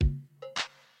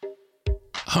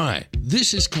Hi,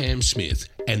 this is Cam Smith,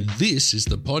 and this is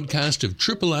the podcast of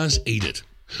Triple R's Eat It,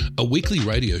 a weekly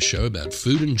radio show about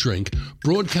food and drink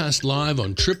broadcast live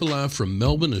on Triple R from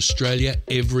Melbourne, Australia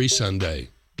every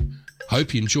Sunday.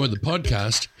 Hope you enjoy the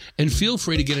podcast and feel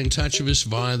free to get in touch with us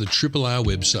via the Triple R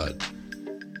website.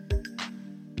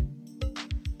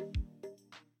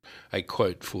 A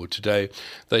quote for today.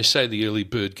 They say the early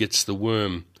bird gets the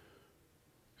worm,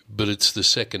 but it's the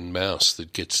second mouse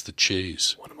that gets the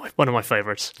cheese. One of my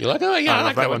favourites. You like? Oh, yeah, I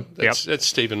like that one. That's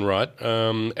Stephen Wright.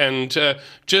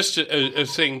 Just a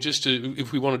thing,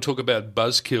 if we want to talk about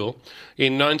buzzkill,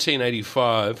 in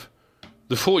 1985,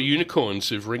 the four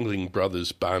unicorns of Ringling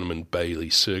Brothers Barnum and Bailey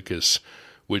Circus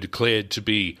were declared to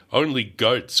be only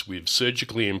goats with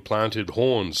surgically implanted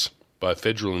horns by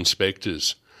federal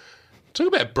inspectors. Talk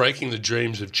about breaking the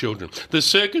dreams of children. The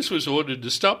circus was ordered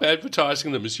to stop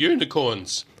advertising them as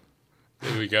unicorns.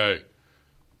 There we go.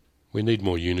 We need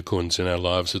more unicorns in our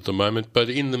lives at the moment, but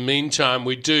in the meantime,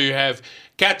 we do have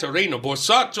Caterina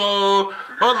Borsato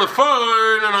on the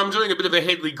phone, and I'm doing a bit of a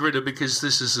Headley Gritter because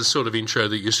this is the sort of intro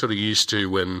that you're sort of used to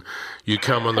when you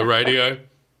come on the radio.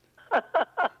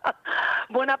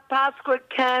 Buona Pasqua,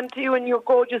 Cam, to you and your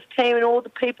gorgeous team and all the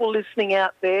people listening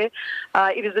out there.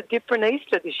 It is a different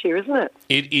Easter this year, isn't it?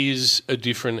 It is a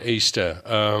different Easter.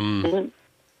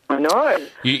 I know.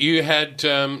 You had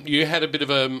a bit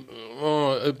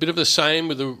of the same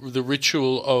with the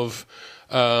ritual of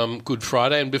Good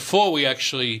Friday. And before we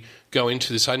actually go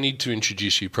into this, I need to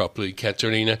introduce you properly,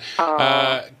 Caterina.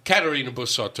 Caterina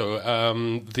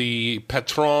Borsato, the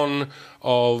patron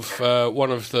of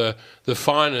one of the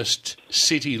finest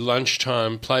city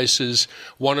lunchtime places,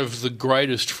 one of the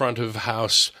greatest front of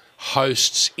house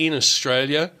hosts in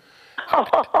Australia.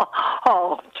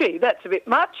 Oh, gee, that's a bit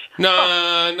much.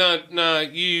 No,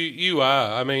 you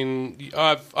are. I mean,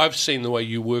 I've seen the way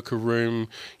you work a room.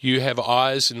 You have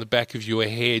eyes in the back of your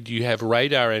head. You have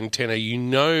radar antenna. You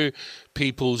know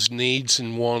people's needs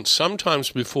and wants,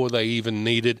 sometimes before they even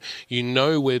need it. You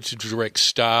know where to direct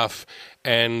staff,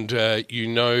 and you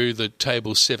know that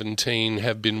table 17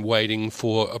 have been waiting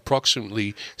for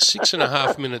approximately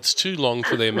 6.5 minutes too long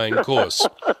for their main course.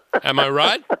 Am I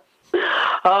right?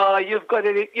 Oh, you've got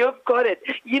it. You've got it.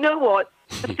 You know what?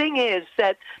 The thing is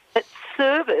that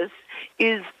service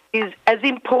is as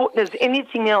important as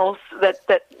anything else that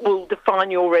will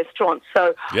define your restaurant.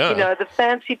 So, yeah. You know, the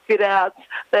fancy fit-outs,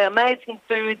 the amazing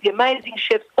food, the amazing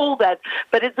chefs, all that.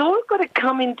 But it's all got to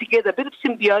come in together, a bit of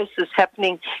symbiosis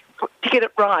happening to get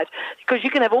it right. Because you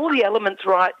can have all the elements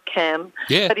right, Cam,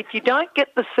 yeah. But if you don't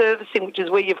get the servicing, which is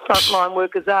where your frontline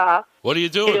workers are, what are you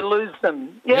doing? You lose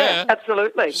them. Yeah.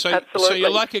 Absolutely. So you're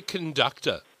like a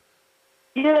conductor.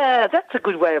 Yeah, that's a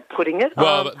good way of putting it.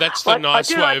 Well, that's the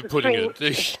nice way of putting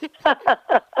it.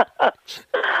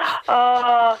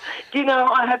 You know,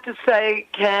 I have to say,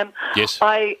 Cam, yes.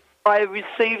 I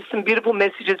received some beautiful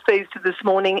messages for Easter this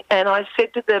morning, and I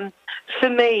said to them, for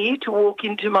me to walk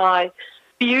into my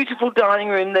beautiful dining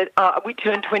room that we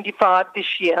turned 25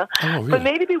 this year, oh, really? For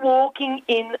me to be walking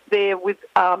in there with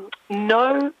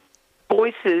no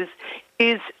voices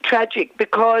is tragic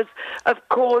because, of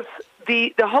course,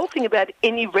 the whole thing about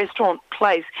any restaurant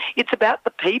place, it's about the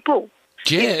people.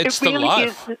 Yeah, it's the really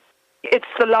life. It's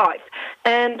the life.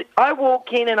 And I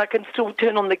walk in and I can still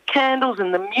turn on the candles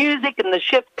and the music and the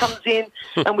chef comes in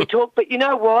and we talk. But you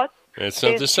know what? It's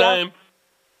not the same.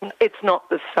 It's not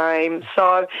the same.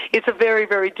 So it's a very,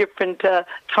 very different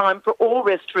time for all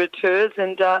restaurateurs.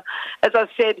 And as I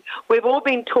said, we've all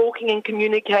been talking and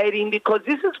communicating because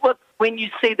this is when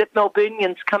you see that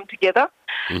Melburnians come together.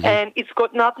 Mm-hmm. And it's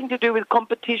got nothing to do with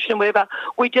competition, whatever.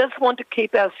 We just want to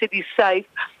keep our city safe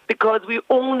because we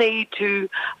all need to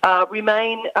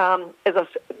remain,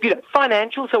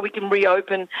 financial so we can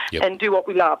reopen and do what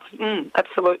we love.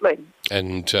 Absolutely.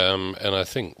 And I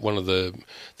think one of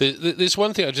there's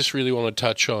one thing I just really want to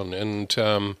touch on, and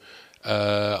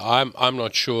I'm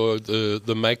not sure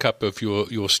the makeup of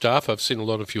your staff. I've seen a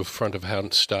lot of your front of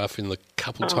house staff in the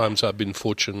couple times I've been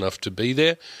fortunate enough to be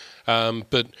there,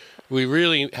 but we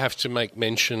really have to make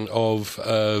mention of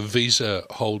visa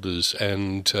holders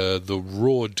and the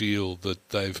raw deal that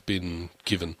they've been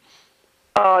given.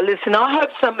 Oh, listen, I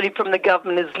hope somebody from the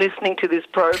government is listening to this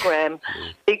program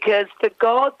because, for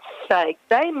God's sake,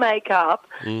 they make up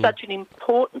such an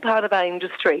important part of our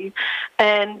industry.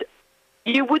 And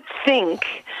you would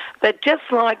think that just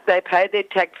like they pay their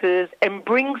taxes and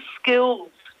bring skills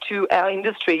to our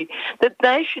industry, that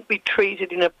they should be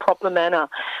treated in a proper manner.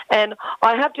 And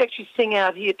I have to actually sing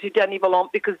out here to Danny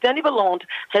Valente because Danny Valente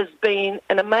has been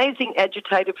an amazing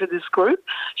agitator for this group.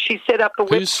 She set up a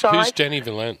website. Who's Danny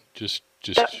Valente?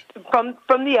 Just from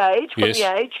The Age. From Yes.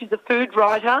 The Age, she's a food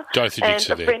writer Dorothy and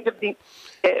Dixon a there. friend of the.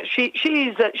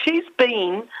 She's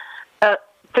been.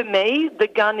 For me, the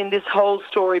gun in this whole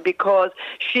story, because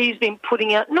she's been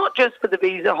putting out, not just for the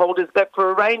visa holders, but for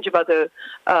a range of other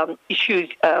issues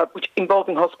which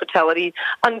involving hospitality,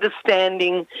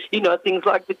 understanding, things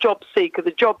like the job seeker,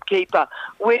 the job keeper,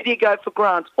 where do you go for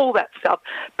grants, all that stuff.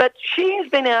 But she's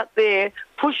been out there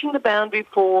pushing the boundary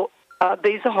for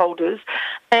visa holders,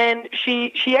 and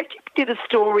she actually did a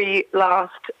story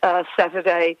last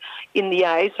Saturday in the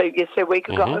A, so a week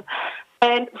ago.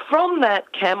 And from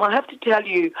that, Cam, I have to tell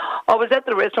you, I was at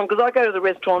the restaurant, because I go to the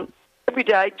restaurant every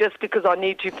day just because I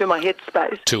need to for my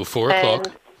headspace. Till 4 o'clock.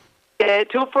 Yeah,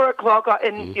 till 4 o'clock,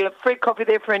 and free coffee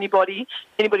there for anybody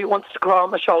who wants to cry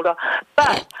on my shoulder.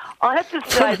 But I have to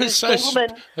say, this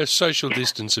gentleman... A social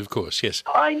distance, of course, yes.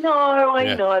 I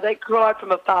know, they cry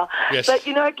from afar. Yes. But,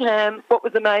 Cam, what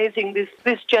was amazing,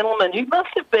 this gentleman, who must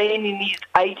have been in his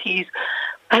 80s,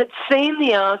 had seen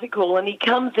the article, and he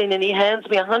comes in and he hands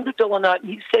me a $100 note, and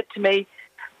he said to me,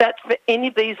 that's for any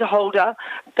visa holder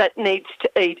that needs to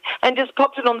eat, and just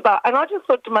popped it on the bar. And I just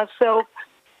thought to myself,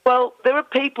 well, there are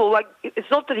people,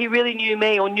 it's not that he really knew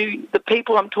me or knew the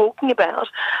people I'm talking about,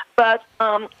 but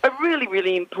a really,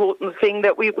 really important thing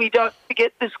that we don't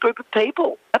forget this group of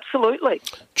people. Absolutely.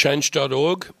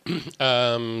 Change.org,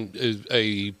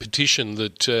 a petition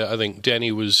that I think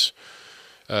Danny was...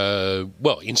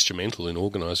 instrumental in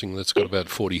organising. That's got about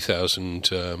 40,000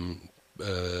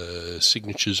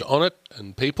 signatures on it,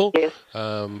 and people, yes.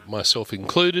 Myself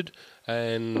included,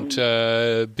 and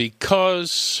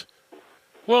because,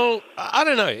 well, I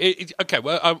don't know.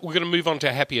 We're going to move on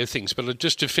to happier things, but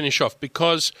just to finish off,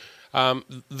 because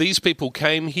these people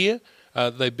came here,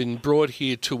 they've been brought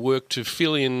here to work to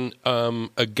fill in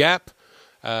a gap,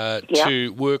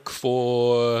 to work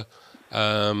for...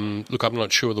 look, I'm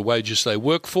not sure the wages they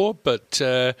work for, but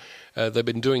they've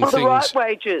been doing things. The right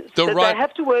wages. They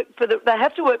have to work for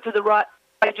the right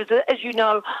wages. As you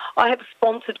know, I have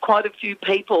sponsored quite a few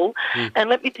people, and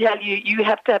let me tell you, you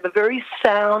have to have a very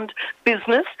sound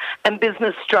business and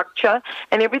business structure,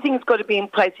 and everything's got to be in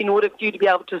place in order for you to be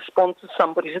able to sponsor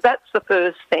somebody. So that's the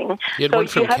first thing. You had one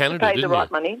from Canada, to pay the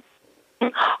right money.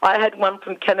 I had one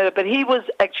from Canada, but he was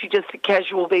actually just a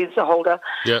casual visa holder.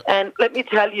 Yep. And let me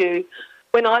tell you,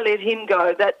 when I let him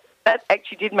go, that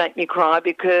actually did make me cry,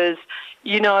 because,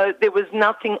 there was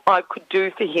nothing I could do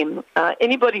for him.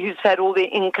 Anybody who's had all their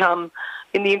income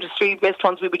in the industry,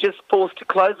 restaurants, we were just forced to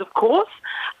close, of course,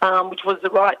 which was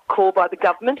the right call by the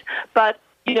government. But,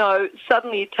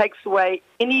 suddenly it takes away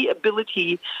any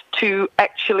ability to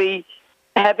actually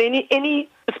have any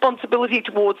responsibility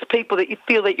towards people that you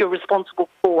feel that you're responsible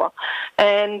for.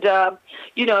 And, that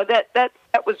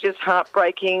was just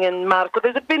heartbreaking. And, Marco,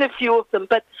 there's been a few of them.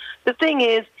 But the thing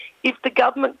is, if the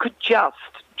government could just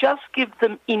give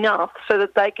them enough so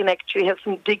that they can actually have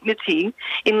some dignity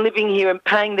in living here and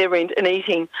paying their rent and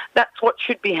eating, that's what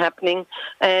should be happening.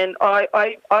 And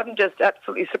I'm just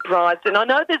absolutely surprised. And I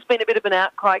know there's been a bit of an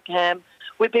outcry, Cam,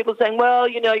 with people saying, well,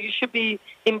 you should be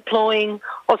employing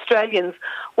Australians.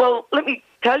 Well, let me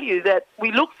tell you that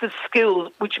we look for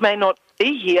skills which may not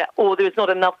be here, or there's not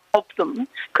enough of them,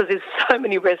 because there's so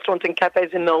many restaurants and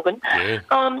cafes in Melbourne. Yeah.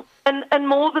 And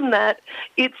more than that,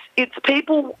 it's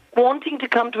people wanting to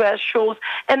come to our shores,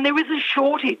 and there is a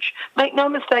shortage. Make no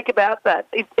mistake about that.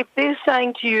 If they're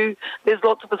saying to you there's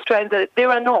lots of Australians, there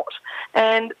are not.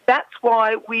 And that's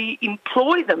why we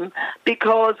employ them,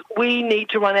 because we need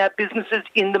to run our businesses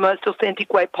in the most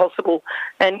authentic way possible.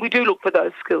 And we do look for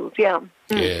those skills, yeah.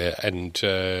 Yeah, and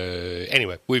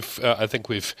anyway, I think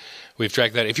we've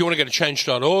dragged that. If you want to go to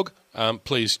change.org,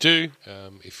 please do.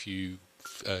 If you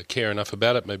care enough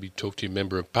about it, maybe talk to your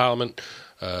member of parliament.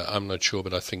 I'm not sure,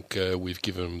 but I think we've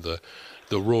given them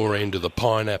the raw end of the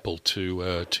pineapple,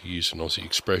 to use an Aussie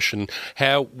expression.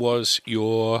 How was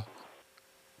your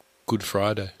Good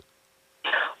Friday?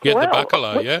 You had the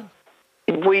bacala, yeah?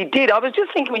 We did. I was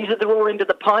just thinking when you said the raw end of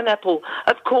the pineapple,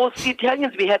 of course, the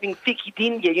Italians be having fichi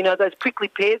d'India, those prickly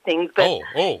pear things, but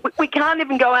we can't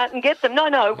even go out and get them. No,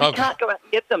 we can't go out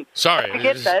and get them. Sorry.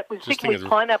 Forget that. We're sticking with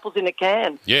pineapples in a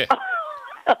can. Yeah.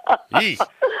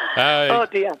 Oh,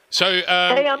 dear. So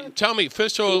tell me,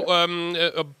 first of all,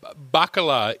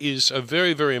 bacala is a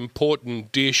very, very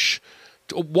important dish.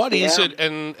 What is it,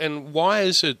 and why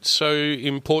is it so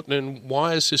important, and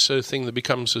why is this a thing that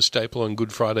becomes a staple on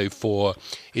Good Friday for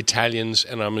Italians,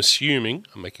 and I'm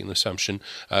making an assumption,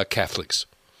 Catholics?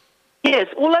 Yes,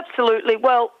 well, absolutely.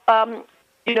 Well, for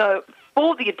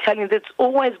the Italians, it's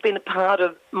always been a part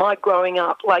of my growing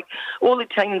up. Like, all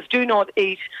Italians do not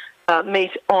eat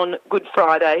meat on Good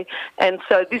Friday, and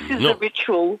so this is a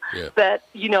ritual that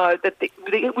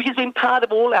which has been part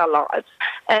of all our lives,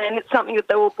 and it's something that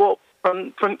they were brought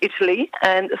from Italy,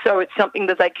 and so it's something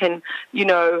that they can,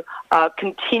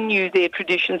 continue their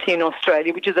traditions here in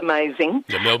Australia, which is amazing.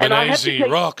 The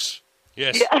Melbourne rocks.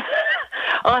 Yes. Yeah.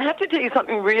 I have to tell you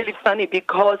something really funny,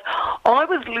 because I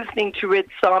was listening to Red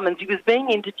Simons. He was being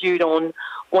interviewed on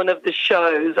one of the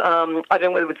shows. I don't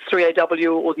know whether it was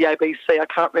 3AW or the ABC. I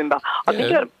can't remember. I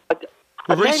think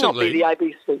it may not be the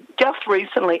ABC. Just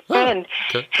recently. Oh, and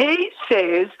he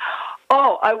says,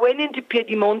 I went into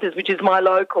Piedimontes, which is my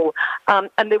local,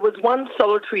 and there was one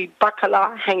solitary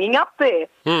bacala hanging up there.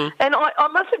 And I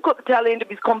must have got the tail end of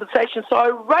his conversation, so I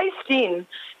raced in,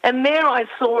 and there I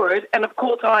saw it, and of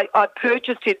course I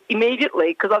purchased it immediately,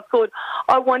 because I thought,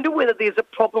 I wonder whether there's a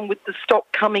problem with the stock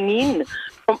coming in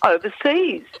from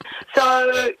overseas.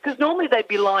 So, because normally they'd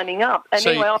be lining up. And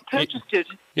anyway, I purchased it.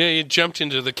 Yeah, you jumped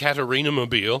into the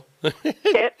Caterina-mobile.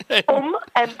 Boom,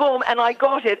 and I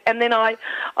got it, and then I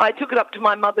took it up to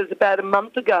my mother's about a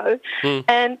month ago,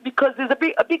 and because there's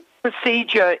a big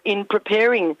procedure in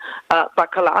preparing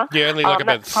bacala. Yeah, only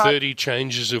about 30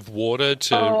 changes of water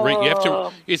to. You have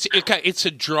to. It's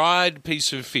a dried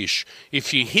piece of fish.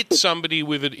 If you hit somebody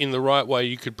with it in the right way,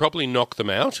 you could probably knock them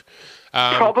out.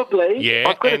 Probably. Yeah.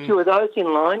 I've got a few of those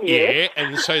in line, Yeah,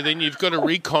 and so then you've got to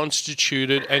reconstitute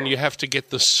it, and you have to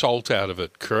get the salt out of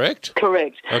it, correct?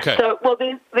 Correct. Okay. So,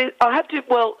 I have to,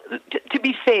 to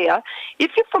be fair,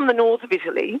 if you're from the north of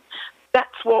Italy,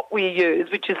 that's what we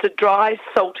use, which is the dry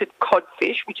salted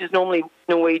codfish, which is normally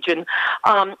Norwegian,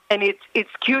 and it's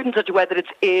cured in such a way that it's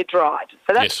air dried.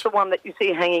 So that's the one that you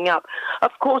see hanging up.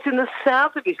 Of course, in the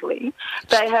south of Italy,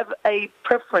 they have a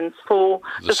preference for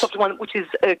the softer one, which is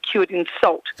cured in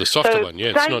salt. The softer one,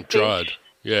 it's not dried. Fish,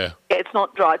 yeah, it's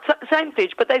not dried. So, same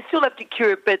fish, but they still have to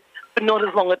cure it, but not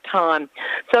as long a time.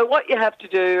 So what you have to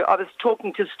do, I was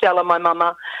talking to Stella, my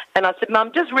mama, and I said,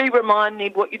 Mum, just remind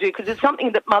me what you do, because it's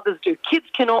something that mothers do. Kids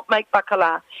cannot make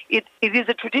bacala. It is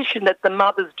a tradition that the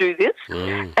mothers do this,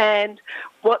 and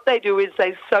what they do is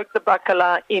they soak the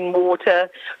bacala in water,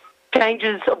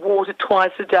 changes of water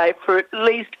twice a day for at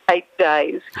least 8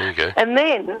 days. Okay. And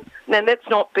then let's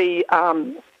not be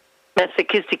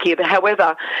masochistic here, but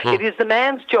however, it is the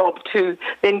man's job to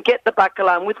then get the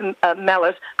bacala and with a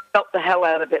mallet, melt the hell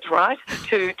out of it, right?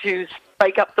 To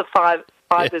break up the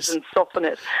fibres and soften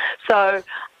it. So,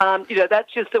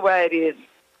 that's just the way it is.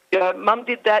 Mum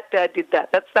did that, Dad did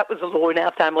that. That was the law in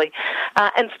our family,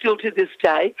 and still to this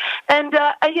day. And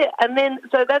then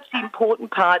so that's the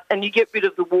important part. And you get rid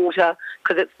of the water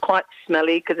because it's quite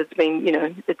smelly because it's been,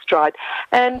 it's dried.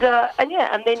 And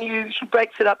then she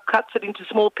breaks it up, cuts it into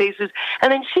small pieces,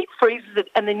 and then she freezes it,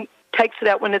 and then takes it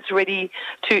out when it's ready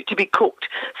to be cooked.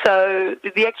 So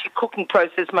the actual cooking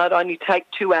process might only take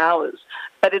 2 hours.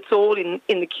 But it's all in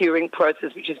the curing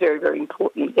process, which is very, very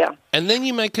important, yeah. And then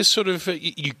you make a sort of,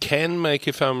 you can make,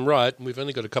 if I'm right, we've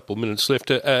only got a couple of minutes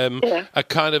left, a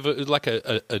kind of like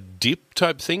a dip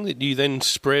type thing that you then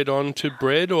spread onto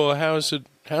bread, or how's it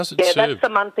served? That's the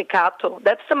mantecato.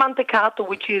 That's the mantecato,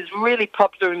 which is really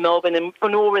popular in Melbourne,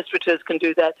 and all restaurateurs can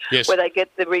do that, where they get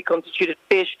the reconstituted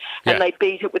fish and they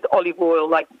beat it with olive oil,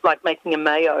 like making a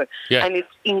mayo. Yeah. And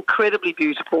it's incredibly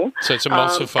beautiful. So it's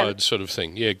emulsified sort of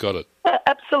thing. Yeah, got it.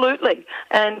 Absolutely,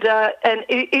 and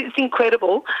it's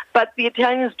incredible. But the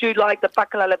Italians do like the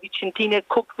bacala alla vicentina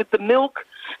cooked with the milk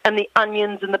and the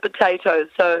onions and the potatoes.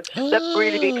 So that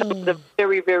really becomes a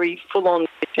very, very full-on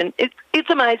dish, and it's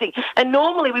amazing. And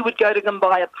normally we would go to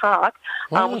Gambia Park,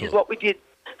 which is what we did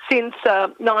since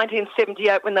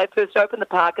 1978 when they first opened the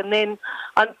park, and then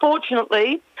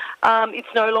unfortunately it's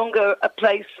no longer a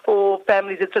place for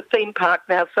families. It's a theme park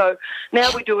now, so now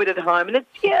we do it at home, and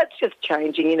it's just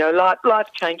changing. Life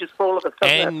changes for all of us.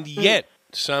 And yet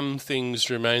some things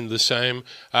remain the same.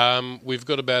 We've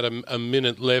got about a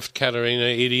minute left, Caterina.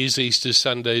 It is Easter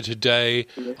Sunday today.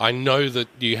 Yes. I know that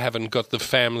you haven't got the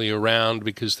family around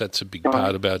because that's a big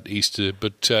part about Easter,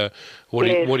 but what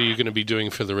are you going to be doing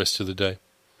for the rest of the day?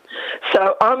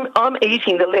 So I'm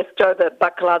eating the leftover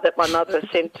bacala that my mother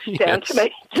sent down to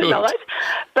me tonight.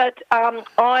 But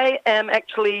I am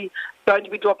actually going to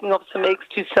be dropping off some eggs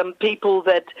to some people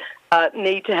that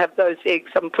need to have those eggs.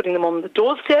 I'm putting them on the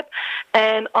doorstep,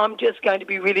 and I'm just going to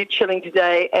be really chilling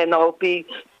today, and I'll be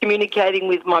communicating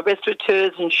with my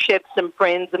restaurateurs and chefs and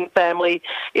friends and family.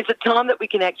 It's a time that we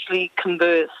can actually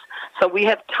converse. So we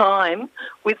have time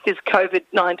with this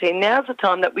COVID-19. Now's the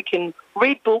time that we can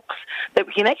read books, that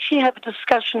we can actually have a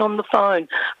discussion on the phone,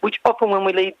 which often when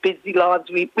we lead busy lives,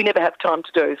 we never have time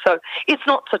to do. So it's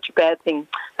not such a bad thing.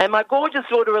 And my gorgeous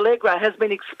daughter Allegra has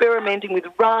been experimenting with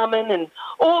ramen and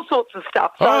all sorts of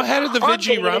stuff. So how did the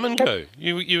veggie ramen go?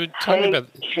 You were telling me about...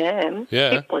 Cam,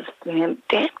 yeah. It was damn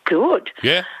good.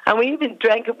 Yeah. And we even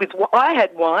drank it with... I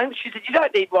had wine. She said, you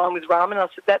don't need wine with ramen. I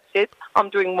said, that's it. I'm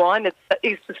doing wine. It's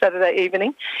Easter Saturday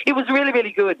evening. It was really,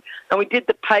 really good. And we did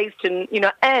the paste and,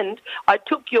 and I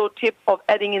took your tip of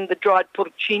adding in the dried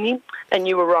porcini, and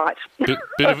you were right.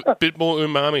 Bit more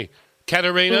umami.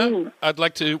 Katerina, I'd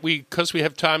like to, because we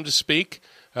have time to speak,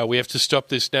 we have to stop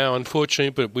this now, unfortunately,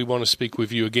 but we want to speak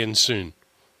with you again soon.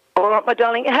 All right, my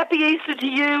darling. Happy Easter to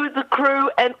you, the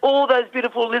crew, and all those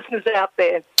beautiful listeners out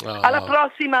there. Alla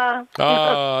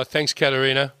prossima. Thanks,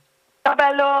 Katerina. Ciao,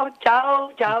 bello.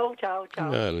 Ciao, ciao, ciao,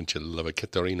 ciao. Don't you love it?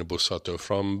 Katerina Bossotto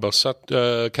from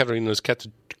Katerina's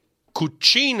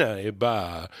Cucina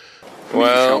Bar.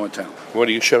 Well, show and tell. What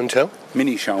are you, show and tell?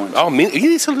 Mini show and tell. Oh,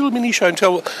 it's a little mini show and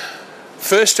tell.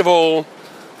 First of all,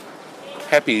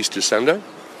 happy Easter Sunday.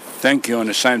 Thank you, and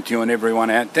the same to you and everyone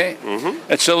out there.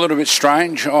 Mm-hmm. It's a little bit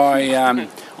strange.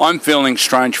 I'm feeling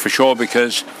strange for sure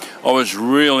because I was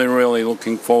really, really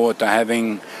looking forward to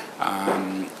having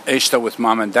Easter with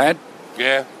Mum and Dad.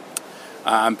 Yeah.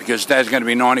 Because Dad's going to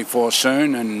be 94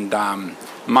 soon, and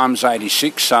Mum's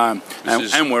 86, and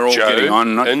we're all Joe getting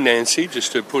on. And Nancy,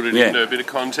 just to put it into a bit of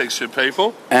context for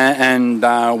people. And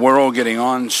we're all getting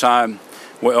on, so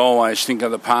we always think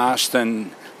of the past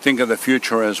and think of the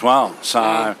future as well.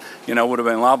 So, it would have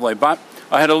been lovely. But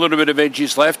I had a little bit of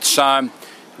veggies left, so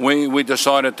we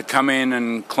decided to come in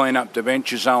and clean up the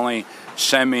benches, only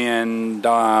Sammy and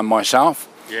myself.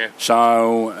 Yeah.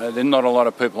 So there's not a lot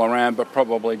of people around, but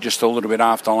probably just a little bit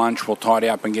after lunch we'll tidy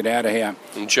up and get out of here.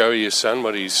 And Joey, your son,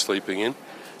 what are you sleeping in?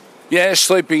 Yeah,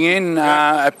 sleeping in.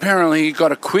 Apparently he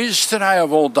got a quiz today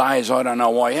of all days. I don't know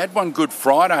why. He had one Good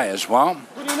Friday as well.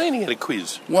 What do you mean he had a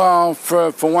quiz? Well,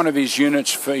 for one of his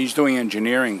units, he's doing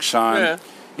engineering, so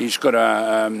he's got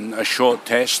a short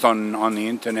test on the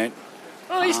internet.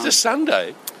 Oh, Easter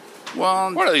Sunday.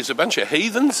 Well, what are these, a bunch of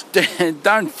heathens?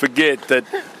 Don't forget that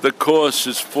the course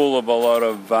is full of a lot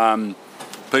of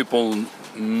people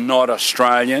not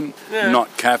Australian,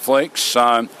 not Catholics,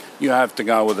 so you have to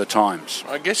go with the times.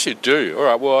 I guess you do. All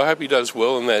right, well, I hope he does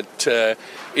well in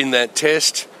that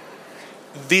test.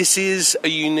 This is a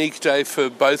unique day for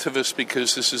both of us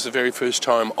because this is the very first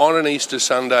time on an Easter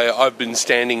Sunday I've been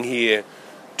standing here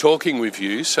talking with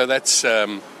you, so that's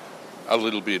a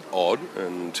little bit odd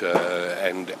and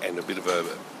a bit of a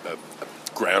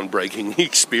groundbreaking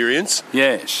experience.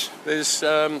 Yes.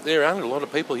 There aren't a lot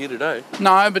of people here today.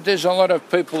 No, but there's a lot of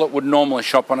people that would normally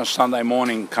shop on a Sunday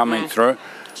morning coming through.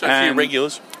 So a few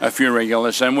regulars. A few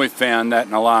regulars, and we've found that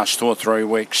in the last 2 or 3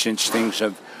 weeks since things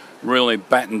have really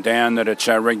battened down that it's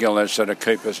our regulars that are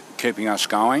keeping us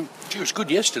going. Gee, it was good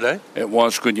yesterday. It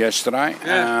was good yesterday,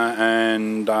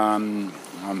 and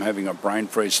I'm having a brain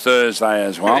freeze Thursday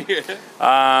as well.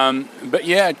 But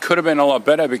yeah, it could have been a lot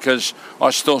better because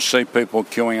I still see people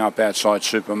queuing up outside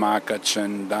supermarkets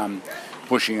and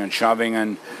pushing and shoving,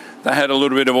 and they had a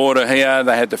little bit of order here.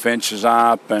 They had the fences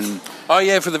up, and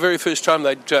for the very first time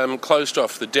they'd closed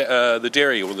off the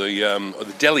dairy or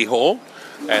the deli hall,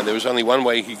 and there was only one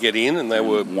way you could get in, and they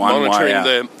were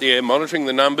monitoring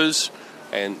the numbers,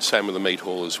 and same with the meat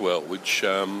hall as well, which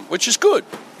is good.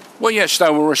 Well, yes, they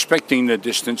were respecting the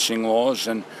distancing laws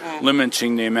and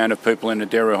limiting the amount of people in the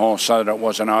dairy hall so that it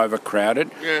wasn't overcrowded.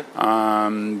 Yeah.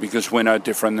 Because we're no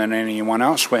different than anyone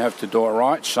else. We have to do it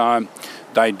right. So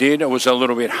they did. It was a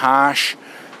little bit harsh,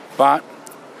 but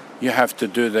you have to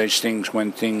do these things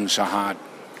when things are hard.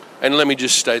 And let me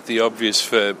just state the obvious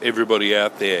for everybody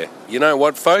out there. You know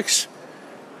what, folks?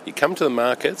 You come to the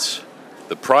markets,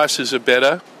 the prices are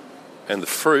better, and the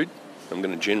fruit, I'm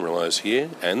going to generalise here,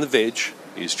 and the veg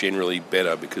is generally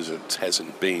better because it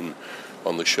hasn't been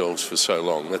on the shelves for so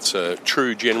long. That's a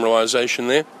true generalisation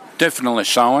there. Definitely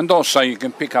so, and also you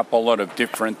can pick up a lot of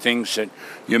different things that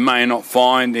you may not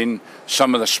find in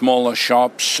some of the smaller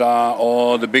shops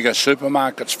or the bigger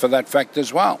supermarkets for that fact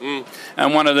as well.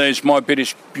 And one of these might be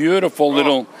this beautiful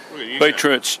little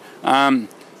beetroots.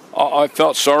 I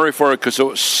felt sorry for it because it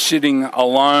was sitting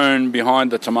alone behind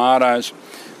the tomatoes.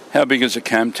 How big is a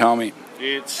Cam, tell me?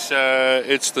 It's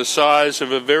the size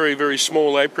of a very, very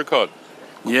small apricot.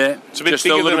 Yeah, it's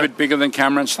a little bit bigger than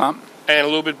Cameron's thumb. And a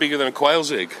little bit bigger than a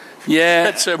quail's egg.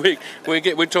 Yeah. So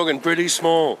we're talking pretty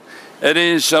small. It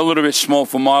is a little bit small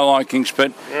for my likings,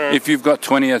 but if you've got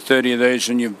 20 or 30 of these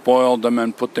and you've boiled them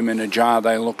and put them in a jar,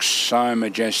 they look so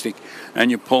majestic. And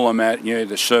you pull them out, you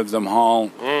either serve them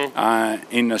whole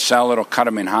in the salad or cut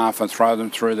them in half and throw them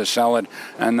through the salad,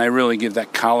 and they really give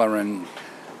that colour and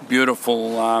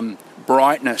beautiful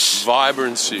brightness.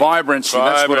 Vibrancy.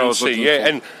 That's what I was looking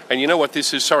for. And you know what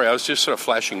this is? Sorry, I was just sort of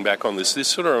flashing back on this. This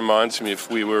sort of reminds me if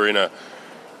we were in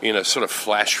a sort of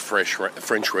flash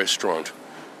French restaurant,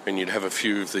 and you'd have a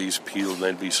few of these peeled, and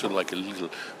they'd be sort of like a little,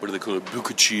 what do they call it,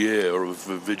 bouquetier or of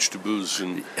vegetables,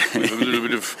 and with a little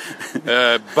bit of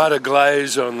butter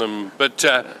glaze on them. But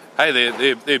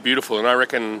hey, they're beautiful, and I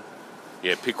reckon,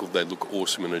 pickled, they'd look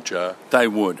awesome in a jar. They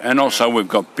would, and also we've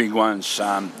got big ones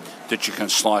that you can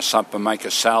slice up and make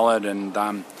a salad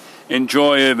and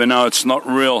enjoy, even though it's not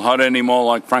real hot anymore,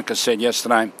 like Franca said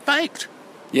yesterday. Baked.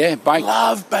 Yeah, baked.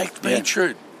 Love baked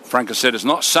beetroot. Franca said it's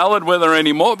not salad weather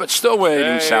anymore, but still we're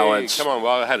eating salads. Come on,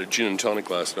 well, I had a gin and tonic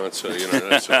last night, so,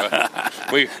 that's all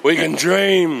right. We can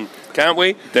dream, can't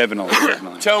we?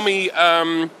 Definitely. Tell me,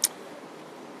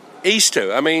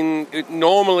 Easter, I mean,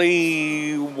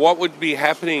 normally what would be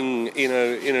happening in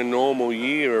a normal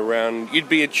year around, you'd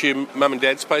be at your mum and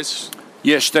dad's place?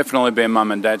 Yes, definitely be at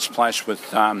mum and dad's place with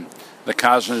the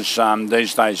cousins.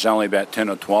 These days only about 10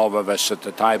 or 12 of us at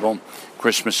the table,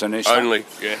 Christmas and Easter. Only,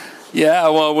 yeah. Yeah,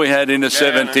 well, we had in the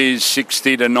 70s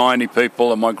 60 to 90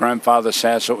 people at my grandfather's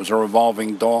house. It was a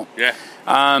revolving door. Yeah.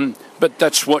 But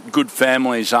that's what good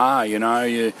families are, you know,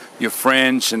 your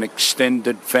friends and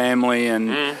extended family and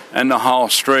the whole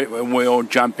street when we all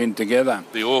jump in together.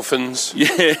 The orphans.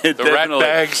 Yeah, the rat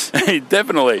bags.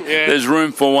 Definitely. Yeah. There's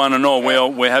room for one and all. Yeah.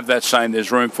 We have that saying,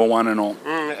 there's room for one and all.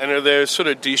 And are there sort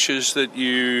of dishes that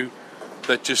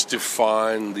just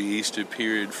define the Easter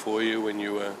period for you when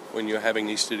you're having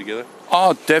Easter together?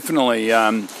 Oh, definitely.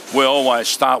 We always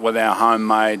start with our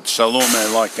homemade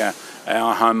salume, like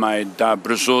our homemade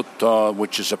brisotto,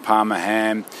 which is a Parma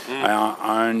ham, our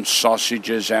own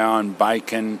sausages, our own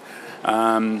bacon,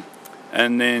 and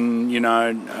then,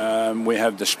 we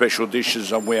have the special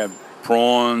dishes. We have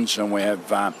prawns and we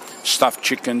have stuffed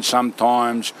chicken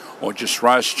sometimes, or just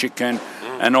roast chicken,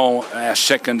 and our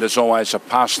second is always a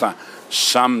pasta.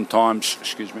 Sometimes,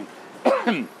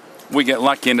 we get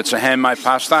lucky and it's a handmade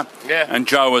pasta. Yeah. And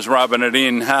Joe was rubbing it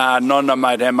in. Nonna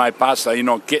made handmade pasta. You're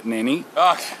not getting any.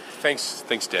 Oh, thanks,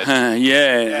 Dad.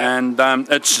 And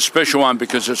it's a special one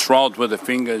because it's rolled with the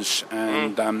fingers,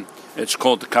 and it's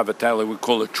called the cavatelli. We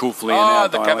call it trufli in our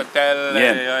dialect. Cavatelli.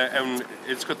 Yeah. And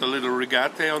it's got the little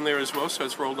rigate on there as well, so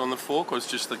it's rolled on the fork, or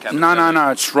it's just the cavatelli? No.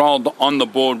 It's rolled on the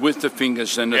board with the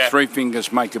fingers, and the three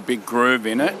fingers make a big groove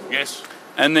in it. Yes.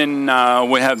 And then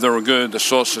we have the ragu. The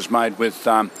sauce is made with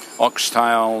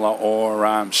oxtail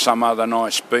or some other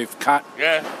nice beef cut.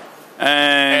 Yeah.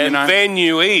 And then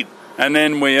you eat. And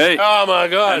then we eat. Oh my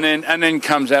God! And then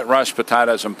comes out roast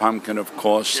potatoes and pumpkin, of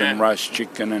course, and roast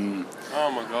chicken and.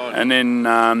 Oh my God! And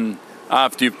then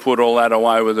after you've put all that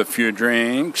away with a few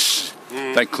drinks,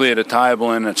 they clear the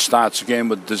table and it starts again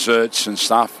with desserts and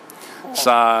stuff. Oh.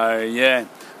 So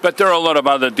but there are a lot of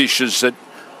other dishes that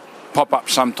pop up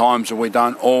sometimes and we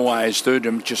don't always do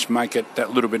to just make it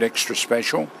that little bit extra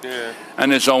special. Yeah.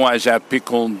 And there's always our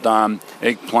pickled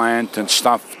eggplant and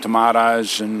stuffed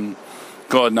tomatoes and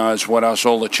God knows what else.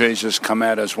 All the cheeses come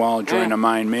out as well during the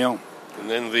main meal. And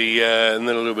then and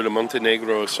then a little bit of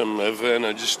Montenegro or some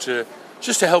Averna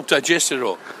just to help digest it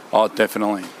all. Oh,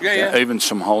 definitely. Yeah. Even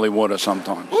some holy water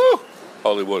sometimes. Woo!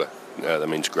 Holy water. That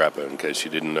means grappa, in case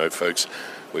you didn't know, folks.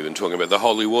 We've been talking about the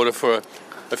holy water for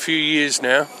a few years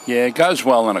now. Yeah, it goes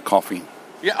well in a coffee.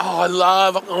 Yeah, I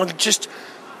love just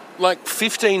like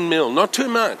 15 ml, not too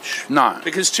much. No.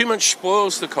 Because too much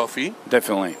spoils the coffee.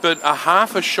 Definitely. But a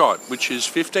half a shot, which is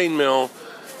 15 ml,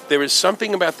 there is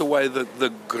something about the way that the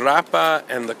grappa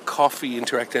and the coffee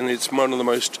interact, and it's one of the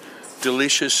most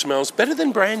delicious smells, better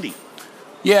than brandy.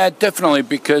 Yeah, definitely,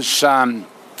 because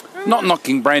not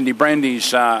knocking brandy.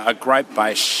 Brandy's a great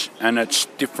base, and it's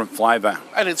different flavour.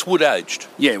 And it's wood-aged.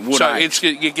 Yeah, wood-aged. So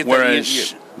you get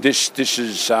whereas this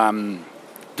is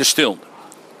distilled.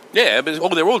 Yeah,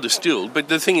 but they're all distilled. But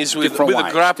the thing is, with a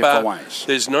grappa,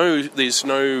 there's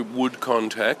no wood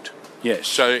contact. Yes.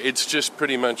 So it's just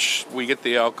pretty much we get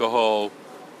the alcohol.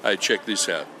 Hey, check this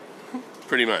out.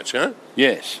 Pretty much, huh?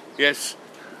 Yes. Yes.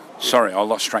 Sorry, I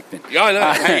lost track then. Yeah, I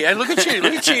know. Hey, look at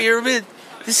you. You're a bit.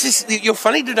 You're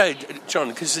funny today, John,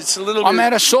 because it's a little bit... I'm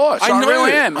out of sauce. I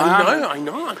really am. I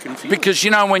know. I can feel it. Because,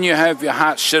 when you have your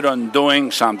heart set on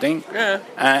doing something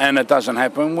and it doesn't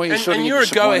happen, and you're a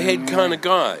go-ahead kind of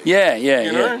guy.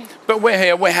 Yeah. But we're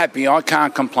here, we're happy. I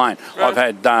can't complain. Right.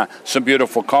 I've had some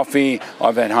beautiful coffee.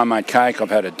 I've had homemade cake.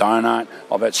 I've had a donut.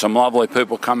 I've had some lovely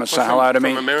people come and say hello to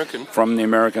me. From the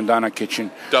American Donut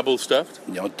Kitchen. Double stuffed?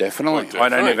 Yeah, definitely. Definitely. I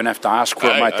don't even have to ask for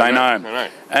it, mate. They know. I know.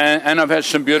 And I've had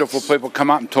some beautiful people come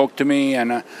up and talk to me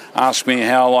and ask me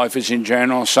how life is in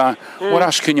general. So what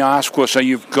else can you ask for? So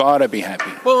you've got to be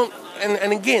happy. Well,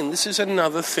 and again, this is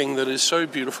another thing that is so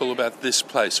beautiful about this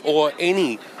place, or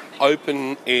any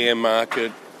open air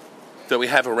market that we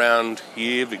have around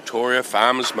here, Victoria,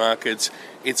 farmers markets.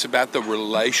 It's about the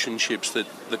relationships that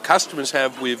the customers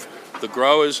have with the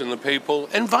growers and the people,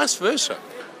 and vice versa.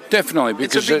 Definitely,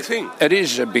 because it's a big thing. It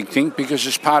is a big thing because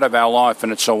it's part of our life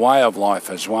and it's a way of life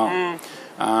as well.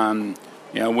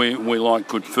 We like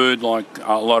good food like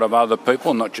a lot of other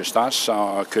people, not just us, so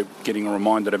I keep getting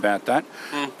reminded about that.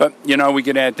 But, we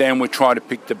get out there and we try to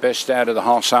pick the best out of the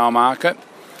wholesale market,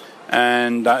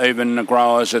 and even the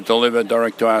growers that deliver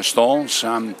direct to our stalls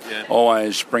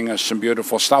always bring us some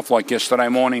beautiful stuff. Like yesterday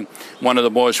morning, one of the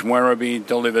boys from Werribee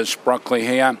delivers broccoli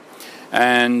here,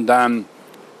 and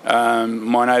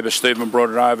my neighbour Stephen brought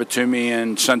it over to me,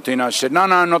 and Santino said, no,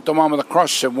 not the one with the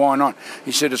cross. I said, why not?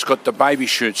 He said, it's got the baby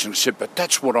shoots. And I said, but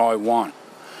that's what I want.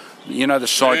 The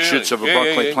side shoots of a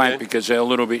broccoli plant because they're a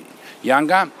little bit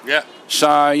younger. Yeah.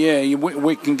 So,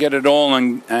 we can get it all,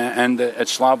 and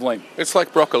it's lovely. It's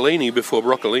like broccolini before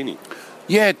broccolini.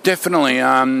 Yeah, definitely.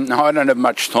 I don't have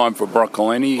much time for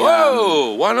broccolini.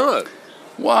 Whoa, why not?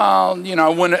 Well,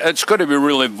 when it's got to be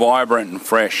really vibrant and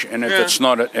fresh, and if it's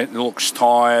not, it looks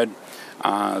tired.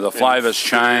 The flavours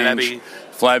change,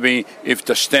 flabby. If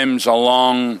the stems are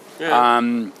long,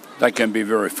 they can be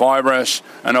very fibrous.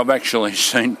 And I've actually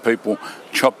seen people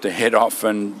chop the head off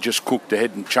and just cook the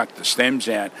head and chuck the stems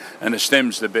out, and the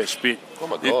stem's the best bit. Oh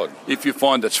my God! If you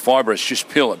find it's fibrous, just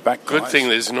peel it back. Good thing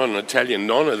there's not an Italian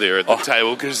nonna there at the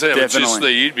table, because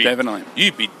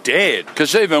you'd be dead.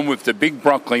 Because even with the big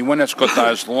broccoli, when it's got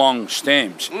those long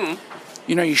stems,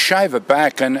 you shave it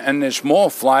back, and there's more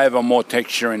flavour, more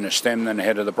texture in the stem than the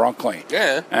head of the broccoli.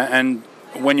 Yeah. And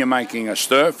when you're making a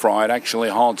stir fry, it actually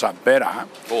holds up better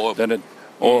than it.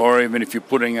 Or even if you're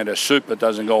putting it in a soup, it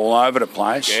doesn't go all over the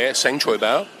place. Yeah, sang choy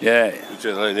bao. Yeah,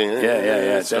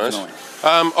 Nice. definitely.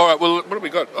 All right, well, what have we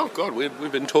got? Oh, God,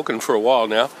 we've been talking for a while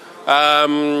now.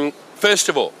 First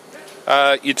of all,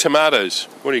 your tomatoes.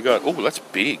 What do you got? Oh, that's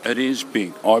big. It is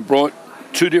big. I brought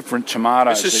 2 different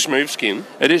tomatoes. This is smooth skin.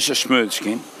 It is a smooth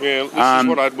skin. Yeah, this is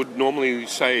what I would normally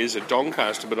say is a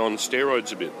Doncaster, but on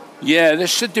steroids a bit. Yeah,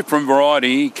 this is a different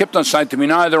variety. He kept on saying to me,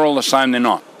 no, they're all the same. They're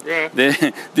not. Yeah.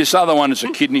 This other one is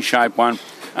a kidney-shaped one,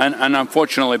 and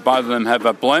unfortunately both of them have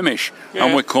a blemish,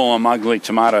 and we call them ugly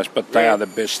tomatoes, but they are the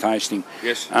best tasting.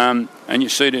 Yes. And you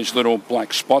see these little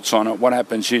black spots on it. What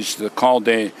happens is the cold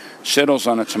air settles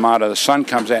on a tomato, the sun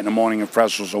comes out in the morning and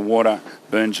frazzles the water,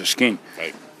 burns the skin.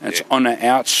 Right. It's on the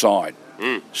outside.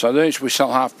 So these we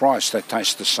sell half price. They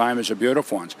taste the same as the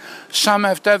beautiful ones. Some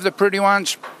have to have the pretty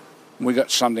ones. We got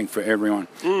something for everyone.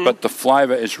 But the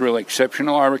flavour is really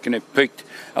exceptional. I reckon it peaked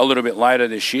a little bit later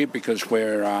this year because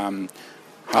we're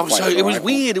so it was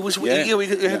weird. It was weird. Yeah, we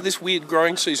had this weird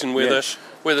growing season where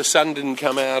the sun didn't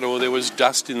come out, or there was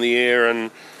dust in the air,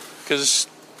 and because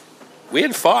we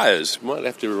had fires. Might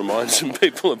have to remind some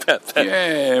people about that.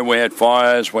 Yeah, we had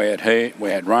fires, we had heat, we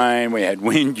had rain, we had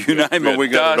wind, you name it, we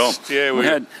got dust, it all.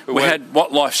 Yeah, we had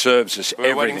what life serves us,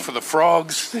 everything. We're waiting for the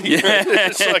frogs.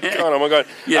 It's like, God, oh my God.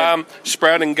 Yeah.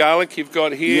 Sprouting garlic you've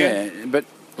got here. Yeah, but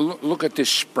look at this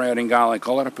sprouting garlic.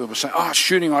 A lot of people say, oh,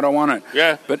 shooting, I don't want it.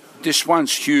 Yeah. But this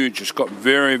one's huge. It's got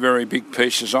very, very big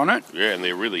pieces on it. Yeah,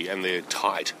 and they're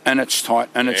tight. And it's tight,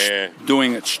 and it's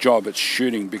doing its job. It's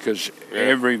shooting, because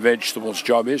every vegetable's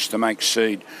job is to make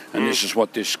seed, and this is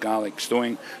what this garlic's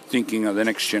doing, thinking of the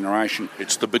next generation.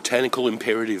 It's the botanical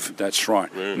imperative. That's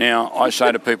right. Yeah. Now, I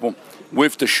say to people,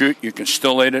 with the shoot, you can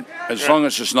still eat it, as long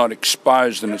as it's not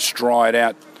exposed and it's dried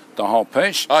out the whole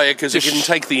piece. Oh, yeah, because it can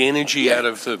take the energy out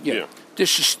of the... Yeah.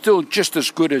 This is still just as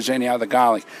good as any other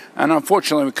garlic. And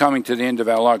unfortunately, we're coming to the end of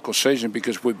our local season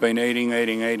because we've been eating and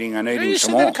eating some more. You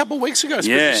said that a couple of weeks ago, but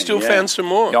you still found some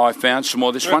more. Yeah, I found some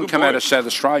more. This one came out of South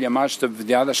Australia. Most of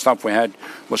the other stuff we had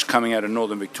was coming out of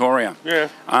Northern Victoria. Yeah.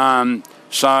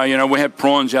 So, we had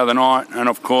prawns the other night, and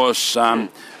of course, a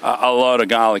lot of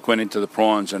garlic went into the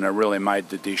prawns, and it really made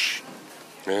the dish.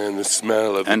 And the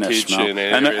smell of the kitchen.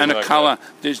 And the colour.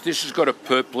 This has got a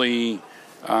purpley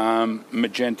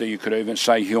magenta, you could even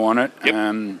say, hue on it.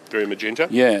 Yep. Very magenta.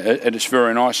 Yeah, it is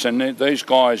very nice. And these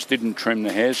guys didn't trim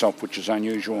the hairs off, which is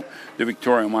unusual. The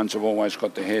Victorian ones have always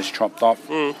got the hairs chopped off.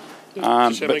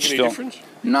 Does that make any difference?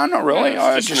 No, not really. Yeah,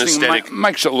 I just think it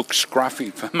makes it look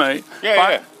scruffy for me.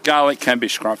 Yeah, Garlic can be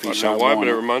scruffy. I so don't know why, why but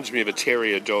it not? reminds me of a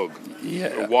terrier dog.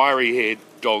 Yeah. A wiry-haired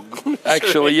dog.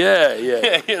 Actually, yeah.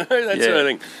 Yeah, you know, that sort of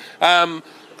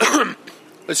thing.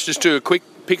 Let's just do a quick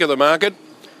pick of the market.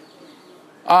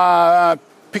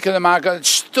 Pick of the market. It's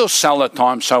still salad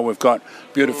time, so we've got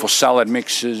beautiful salad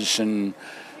mixes and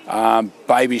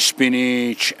baby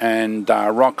spinach and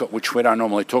rocket, which we don't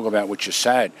normally talk about, which is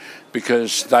sad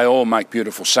because they all make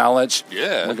beautiful salads.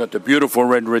 Yeah. We've got the beautiful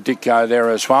red radicchio there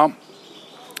as well.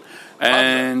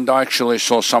 And I actually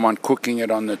saw someone cooking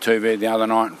it on the TV the other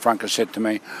night, and Franca said to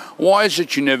me, "Why is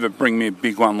it you never bring me a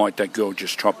big one like that girl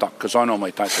just chopped up? Because I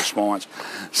normally take the small ones."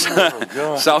 So,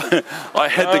 so I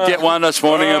had to get one this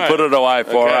morning and put it away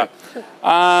for her.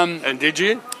 And did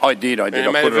you? I did. And I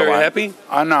it made put her it very away. happy?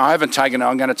 No, I haven't taken it.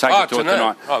 I'm going to take it to her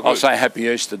tonight. Oh, I'll say Happy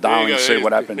Easter, darling, and see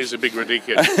what happens. Here's a big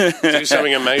ridiculous. Do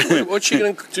something amazing. What's she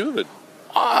going to do with it?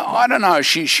 I don't know.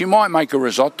 She might make a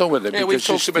risotto with it. Yeah, we've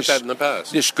talked about that in the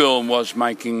past. This girl was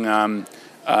making a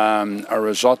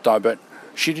risotto, but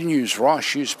she didn't use rice.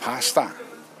 She used pasta.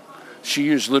 She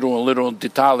used little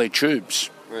Ditali tubes.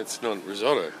 It's not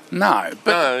risotto. No,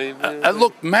 but it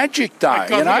looked magic, though. God,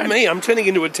 you know? look at me. I'm turning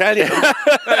into Italian.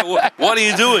 Hey, what are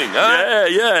you doing? Huh?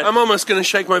 Yeah. I'm almost going to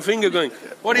shake my finger going,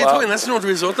 what are you doing? That's not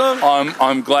risotto.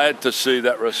 I'm glad to see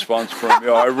that response from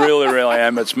you. I really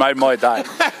am. It's made my day.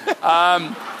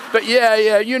 But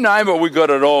yeah, you name it, we got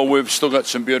it all. We've still got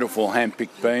some beautiful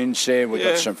hand-picked beans there. We've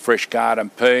got some fresh garden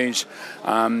peas.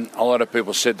 A lot of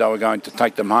people said they were going to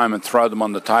take them home and throw them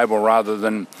on the table rather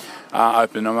than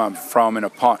open them up and throw them in a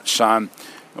pot. So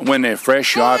when they're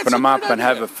fresh, you open them up and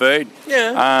have a feed.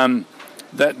 Yeah.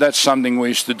 That's something we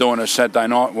used to do on a Saturday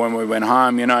night when we went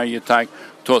home. You know, you take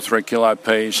 2 or 3 kilo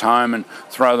peas home and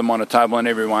throw them on a table, and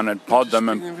everyone would pod them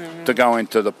and to go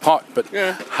into the pot. But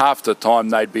half the time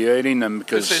they'd be eating them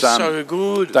because they're so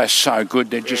good. They're so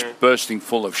good. They're just bursting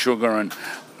full of sugar and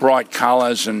bright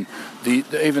colours, and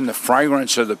even the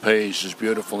fragrance of the peas is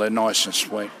beautiful. They're nice and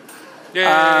sweet.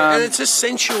 Yeah, and it's a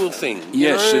sensual thing.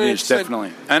 Yes, it is,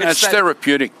 definitely. And it's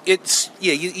therapeutic.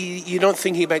 You're not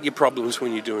thinking about your problems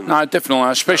when you're doing that. No, definitely,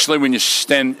 especially when you're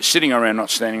sitting around, not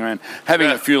standing around, having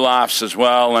a few laughs as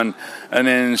well, and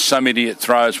then some idiot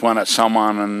throws one at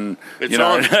someone, and it's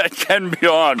it can be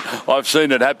on. I've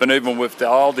seen it happen even with the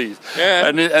oldies. Yeah.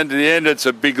 And at the end, it's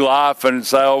a big laugh, and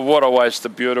say, "Oh, what a waste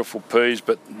of beautiful peas!"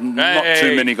 But not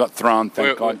too many got thrown.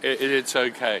 Thank God. It's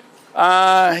okay.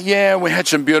 We had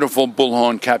some beautiful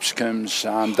bullhorn capsicums.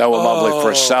 They were lovely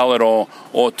for a salad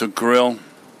or to grill.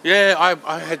 Yeah,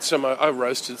 I had some. I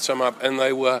roasted some up, and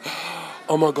they were.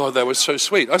 Oh my God, they were so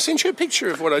sweet. I sent you a picture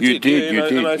of what I did. You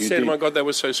did. And I said, my God, they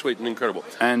were so sweet and incredible.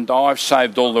 And I've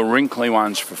saved all the wrinkly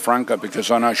ones for Franca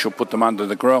because I know she'll put them under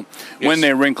the grill. Yes. When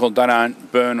they're wrinkled, they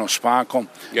don't burn or sparkle.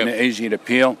 And they're easy to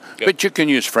peel. Yep. But you can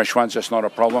use fresh ones. That's not a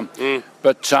problem.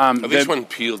 But this one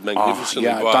peeled magnificently,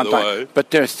 by the way.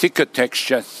 But they're thicker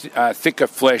texture, thicker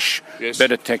flesh,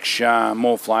 better texture,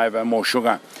 more flavour, more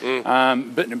sugar.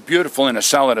 But beautiful in a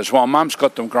salad as well. Mum's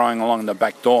got them growing along the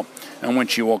back door. And when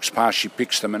she walks past, she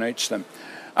picks them and eats them.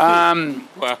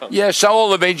 Wow. Yeah, so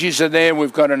all the veggies are there.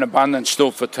 We've got an abundance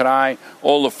still for today.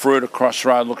 All the fruit across the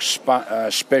road looks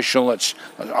special. It's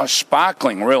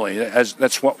sparkling, really.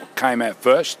 That's what came out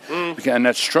first. And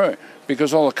that's true,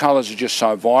 because all the colours are just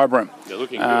so vibrant. They're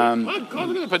looking good. Oh, God,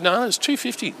 look at the bananas,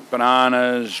 $2.50.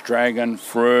 Bananas, dragon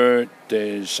fruit,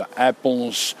 there's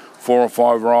apples, 4 or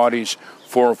 5 varieties.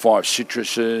 4 or 5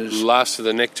 citruses. Last of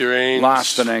the nectarines.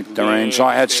 Yeah,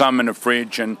 I had some in the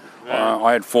fridge, and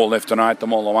I had 4 left, and I ate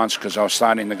them all at once because I was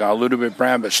starting to go a little bit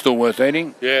brown, but still worth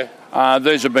eating. Yeah.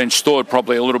 These have been stored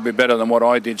probably a little bit better than what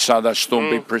I did, so they'll still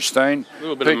be pristine. A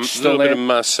little bit of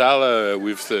masala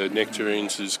with the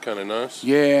nectarines is kind of nice.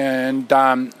 Yeah, and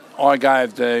I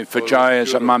gave the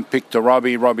Fajoyas that Mum picked to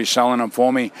Robbie's selling them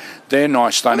for me. They're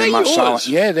nice stunning masala. Yours?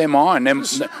 Yeah, they're mine.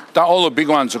 All the big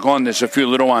ones are gone. There's a few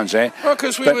little ones there. Oh,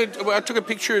 because I took a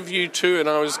picture of you too, and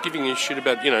I was giving you shit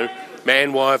about,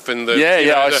 man, wife, and the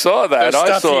I saw that.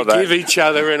 The stuff you give each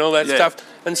other and all that stuff.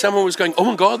 And someone was going, "Oh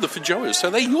my God, the Fajoyas!"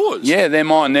 So they're yours. Yeah, they're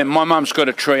mine. My mum's got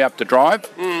a tree up the drive.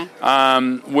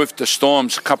 With the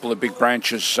storms, a couple of big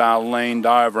branches leaned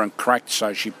over and cracked,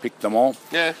 so she picked them all.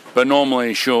 Yeah. But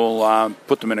normally she'll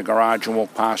put them in a garage and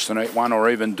walk past and eat one, or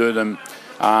even do them,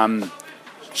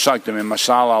 soak them in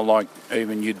masala like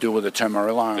even you do with a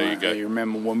tamarillo. There you go. You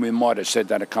remember when we might have said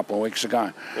that a couple of weeks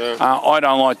ago. Yeah. I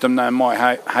don't like them, though.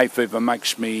 My hay fever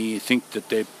makes me think that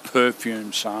they're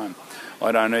perfume, so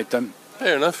I don't eat them.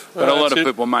 Fair enough. But a lot of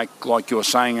people make, like you were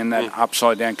saying, and that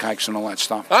upside-down cakes and all that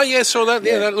stuff. Oh, yeah, saw that.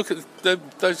 Yeah, look at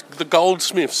the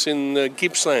Goldsmiths in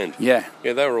Gippsland. Yeah.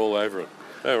 Yeah, they were all over it.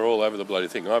 They were all over the bloody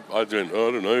thing. I don't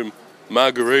know,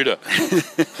 margarita.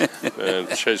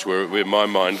 It shows where my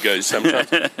mind goes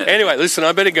sometimes. Anyway, listen,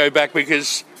 I better go back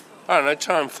because, I don't know,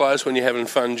 time flies when you're having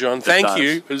fun, John. Thank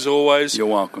you, as always. You're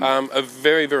welcome. A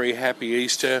very, very happy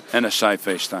Easter. And a safe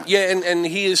Easter. Yeah, and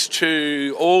here's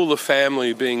to all the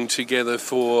family being together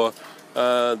for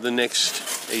the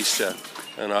next Easter.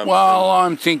 And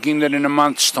I'm thinking that in a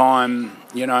month's time,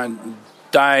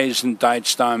 days and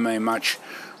dates don't mean much.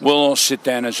 We'll all sit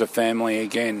down as a family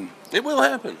again. It will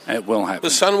happen. It will happen. The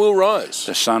sun will rise.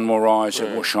 The sun will rise,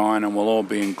 it will shine, and we'll all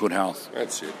be in good health.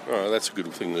 That's it. All right, that's a good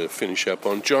thing to finish up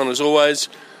on. John, as always,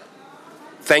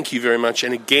 thank you very much.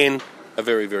 And again, a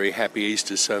very, very happy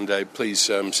Easter Sunday. Please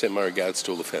send my regards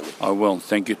to all the family. I will.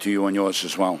 Thank you to you and yours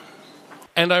as well.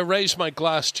 And I raise my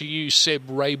glass to you, Seb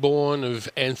Rayborn of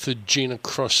Anther Gin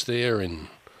across there in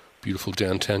beautiful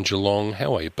downtown Geelong.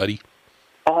 How are you, buddy?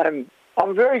 I'm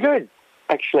very good,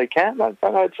 actually, Cam. I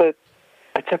know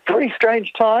it's a pretty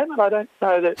strange time, and I don't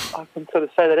know that I can sort of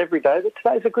say that every day, but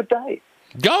today's a good day.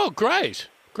 Oh, great.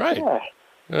 Yeah.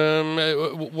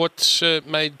 What's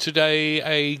made today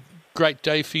a great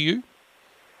day for you?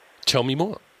 Tell me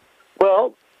more.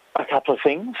 Well, a couple of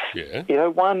things. Yeah.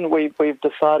 One, we've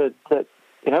decided that,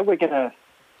 we're going to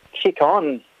kick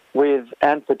on with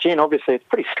Anther Gin. Obviously, it's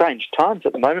pretty strange times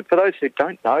at the moment. For those who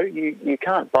don't know, you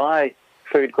can't buy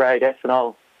food-grade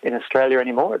ethanol in Australia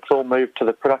anymore. It's all moved to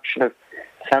the production of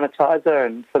sanitizer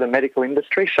and for the medical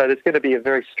industry. So there's going to be a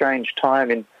very strange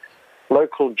time in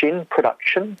local gin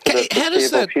production for the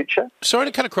foreseeable future. Sorry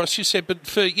to cut across you, Seb, but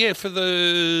for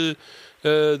the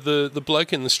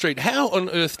bloke in the street, how on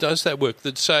earth does that work?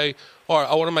 That say, all right,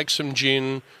 I want to make some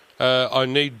gin, I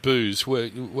need booze.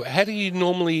 How do you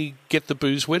normally get the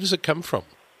booze? Where does it come from?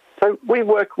 So we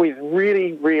work with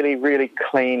really, really, really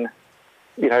clean,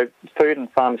 food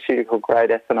and pharmaceutical grade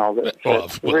ethanol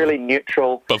that's really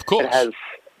neutral. Of course. It has,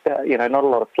 not a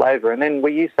lot of flavour. And then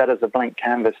we use that as a blank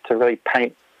canvas to really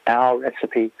paint our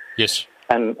recipe. Yes.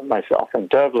 And most often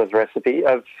Dervla's recipe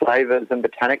of flavours and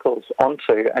botanicals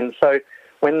onto. And so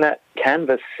when that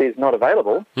canvas is not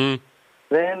available,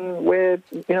 then we're,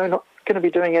 not going to be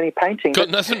doing any painting. Got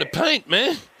nothing to paint,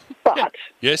 man. But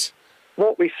yes,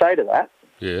 what we say to that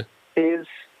is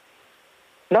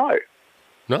no.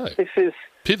 No. This is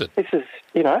pivot. This is,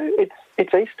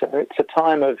 it's Easter. It's a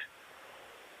time of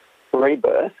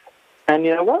rebirth. And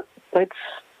you know what?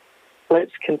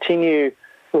 Let's continue.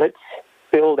 Let's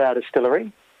build our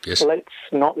distillery. Yes. Let's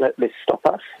not let this stop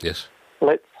us. Yes.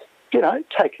 Let's,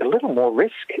 take a little more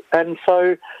risk. And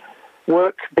so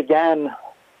work began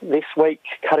this week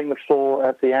cutting the floor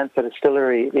at the Anther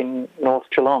Distillery in North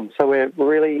Geelong. So we're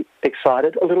really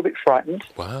excited, a little bit frightened.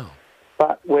 Wow.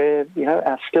 But we're,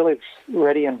 our still is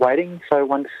ready and waiting. So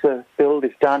once the build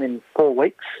is done in 4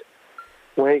 weeks,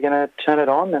 we're going to turn it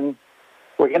on and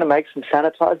we're going to make some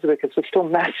sanitizer because there's still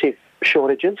massive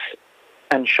shortages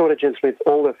and shortages with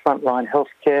all the frontline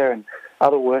healthcare and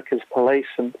other workers, police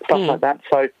and stuff like that.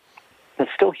 So there's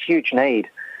still huge need.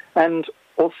 And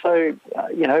also,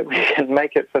 we can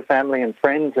make it for family and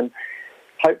friends and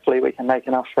hopefully we can make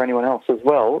enough for anyone else as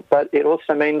well. But it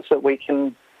also means that we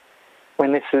can,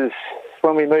 when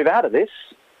we move out of this,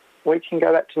 we can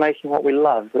go back to making what we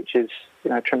love, which is,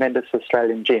 tremendous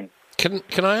Australian gin.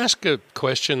 Can I ask a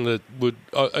question that would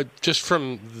just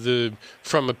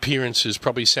from appearances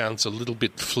probably sounds a little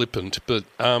bit flippant, but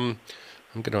I'm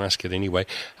going to ask it anyway.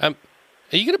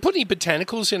 Are you going to put any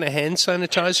botanicals in a hand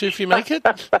sanitizer if you make it?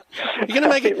 Are you going to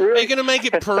make it? Are you going to make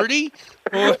it purdy?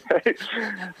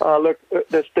 Look,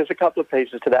 there's a couple of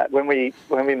pieces to that. When we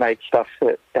make stuff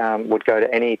that would go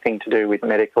to anything to do with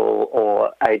medical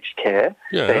or aged care,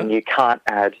 then you can't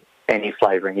add any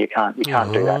flavouring. You can't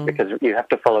do that because you have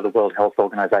to follow the World Health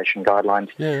Organization guidelines.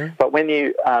 Yeah. But when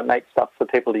you make stuff for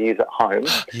people to use at home,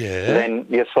 then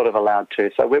you're sort of allowed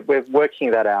to. So we're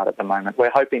working that out at the moment. We're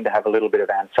hoping to have a little bit of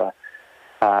answer.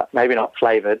 Maybe not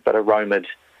flavoured, but aromaed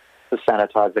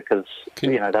sanitizer because,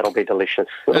 that'll be delicious.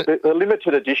 A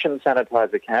limited edition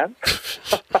sanitizer, Cam.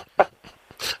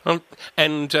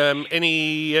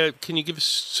 Can you give us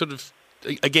sort of,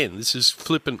 again, this is a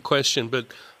flippant question, but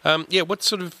what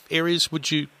sort of areas would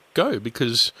you go?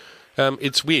 Because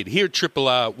it's weird. Here at Triple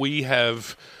R, we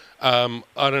have... I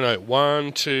don't know,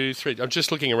 1, 2, 3. I'm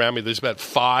just looking around me. There's about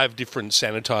 5 different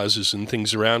sanitizers and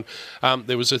things around.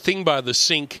 There was a thing by the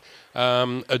sink,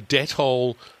 a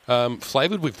Dettol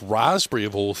flavoured with raspberry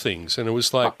of all things. And it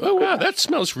was like, oh, wow, that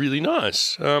smells really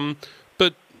nice.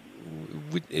 But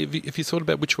if you thought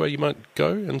about which way you might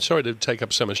go, and sorry to take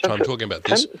up so much time talking about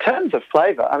this. In terms of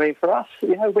flavour, I mean, for us,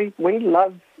 we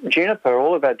love juniper.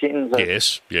 All of our gins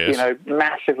are,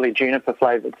 massively juniper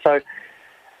flavoured. So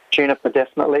juniper,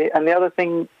 definitely. And the other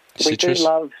thing, citrus. We do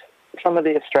love some of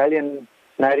the Australian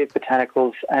native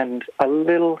botanicals and a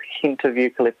little hint of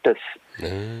eucalyptus.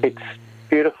 It's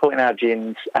beautiful in our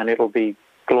gins, and it'll be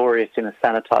glorious in a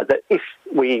sanitizer if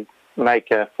we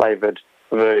make a flavoured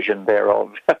version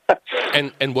thereof.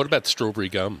 And what about strawberry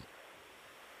gum?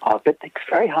 Oh, but it's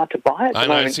very hard to buy at the I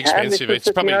know, moment, it's expensive. Cam.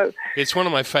 It's probably it's one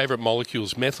of my favourite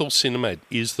molecules. Methyl cinnamate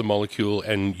is the molecule,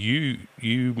 and you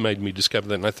made me discover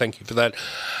that, and I thank you for that.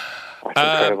 That's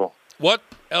incredible. What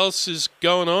else is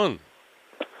going on?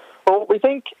 Well, we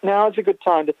think now is a good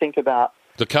time to think about...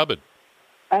 The cupboard.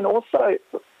 And also,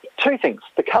 two things,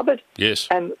 the cupboard Yes.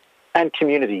 and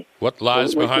community. What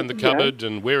lies We behind the think, cupboard,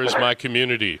 and where is my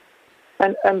community?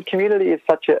 And community is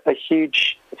such a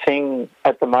huge thing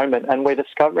at the moment, and we're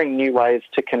discovering new ways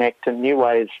to connect and new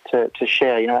ways to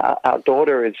share. You know, our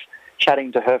daughter is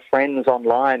chatting to her friends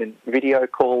online and video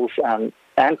calls.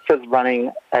 Anthra's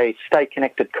running a Stay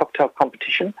Connected cocktail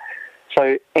competition,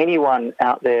 so anyone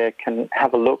out there can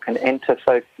have a look and enter.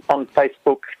 So on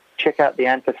Facebook, check out the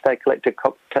Anther Stay Connected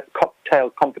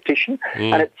cocktail competition,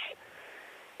 and it's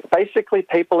basically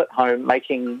people at home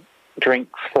making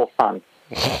drinks for fun.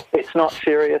 It's not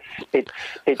serious. It's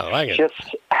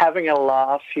just having a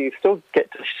laugh. You still get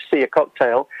to see a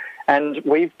cocktail, and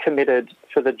we've committed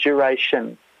for the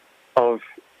duration of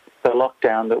the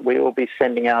lockdown that we will be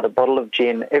sending out a bottle of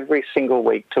gin every single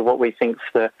week to what we think's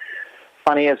the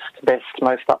funniest, best,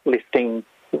 most uplifting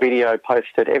video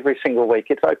posted every single week.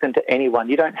 It's open to anyone.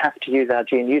 You don't have to use our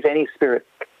gin. Use any spirit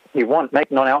you want.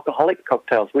 Make non-alcoholic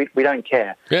cocktails. We don't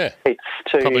care. Yeah. It's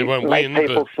to Probably won't make win,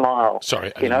 people but... smile.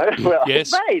 Sorry. You know? Well,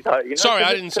 yes. it may, though. You know? Sorry,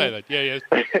 I didn't say that. Yeah.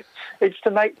 It's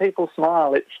to make people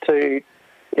smile. It's to,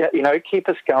 keep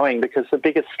us going, because the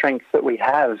biggest strength that we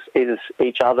have is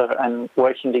each other and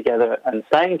working together and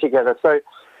staying together. So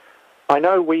I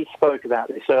know we spoke about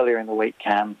this earlier in the week,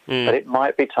 Cam, but it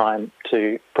might be time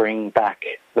to bring back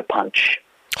the punch.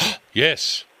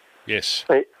 Yes. This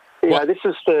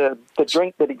is the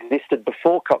drink that existed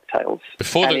before cocktails.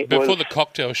 Before the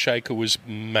cocktail shaker was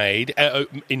made,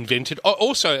 invented. Oh,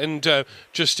 also, and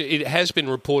it has been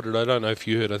reported, I don't know if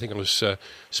you heard, I think I was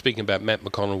speaking about Matt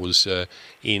McConnell was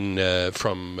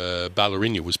from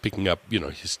Ballerina, was picking up,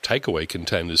 his takeaway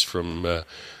containers from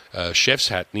Chef's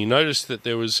Hat, and he noticed that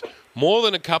there was more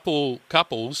than a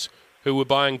couples who were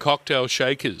buying cocktail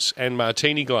shakers and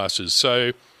martini glasses.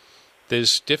 So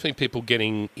there's definitely people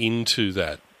getting into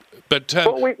that. But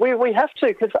we have to,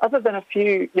 because other than a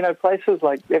few, places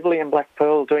like Beverly and Black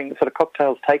Pearl doing sort of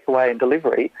cocktails takeaway and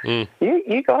delivery,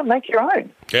 you got to make your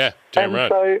own. Yeah, damn right.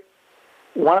 So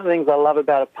one of the things I love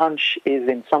about a punch is,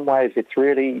 in some ways, it's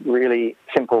really, really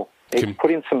simple.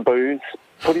 Put in some booze,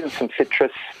 put in some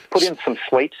citrus, put in some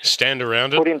sweet. Stand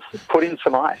around it. Put in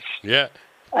some ice. Yeah.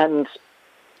 And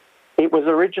it was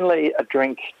originally a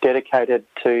drink dedicated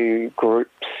to groups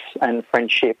and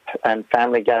friendship and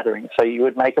family gatherings. So you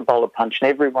would make a bowl of punch and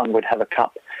everyone would have a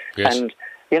cup. Yes. And,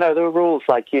 there were rules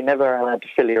like you're never allowed to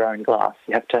fill your own glass.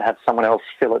 You have to have someone else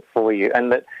fill it for you.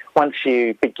 And that once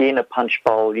you begin a punch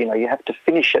bowl, you have to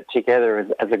finish it together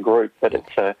as a group. But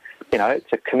it's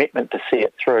a commitment to see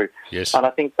it through. Yes. And I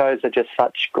think those are just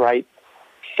such great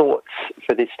thoughts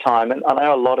for this time. And I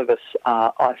know a lot of us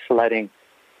are isolating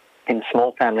in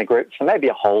small family groups, so maybe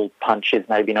a whole punch is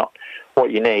maybe not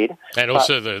what you need. And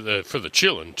also for the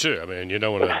children too. I mean, you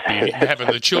don't want to be having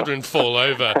the children fall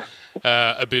over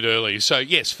a bit early. So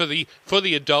yes, for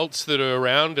the adults that are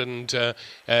around, and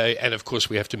of course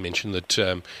we have to mention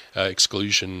that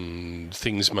exclusion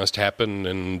things must happen,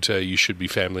 and you should be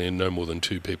family and no more than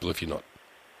 2 people if you're not.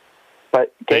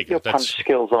 But get your punch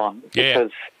skills on,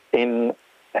 because in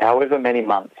however many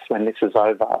months when this is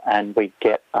over and we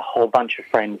get a whole bunch of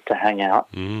friends to hang out,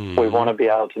 we want to be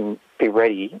able to be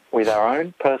ready with our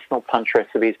own personal punch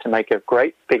recipes to make a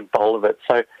great big bowl of it.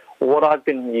 So what I've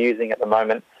been using at the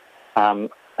moment, and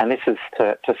this is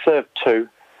to serve 2,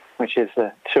 which is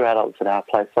 2 adults at our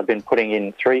place, I've been putting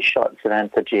in 3 shots of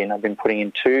Anther gin. I've been putting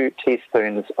in 2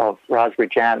 teaspoons of raspberry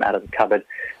jam out of the cupboard,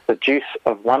 the juice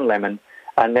of 1 lemon,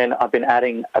 and then I've been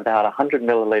adding about 100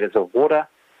 millilitres of water,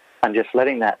 and just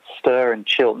letting that stir and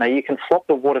chill. Now, you can swap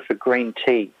the water for green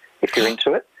tea if you're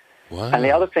into it. Wow. And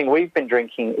the other thing we've been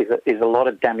drinking is a lot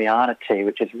of Damiana tea,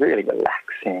 which is really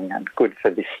relaxing and good for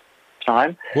this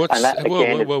time. And that,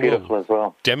 again, is beautiful as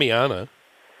well. Damiana?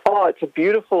 Oh, it's a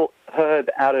beautiful herb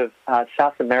out of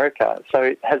South America. So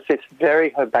it has this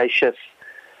very herbaceous,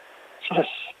 sort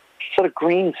of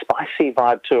green, spicy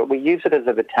vibe to it. We use it as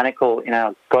a botanical in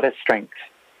our Goddess Strength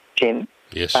gin.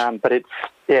 Yes. But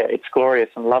it's glorious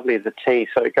and lovely as a tea.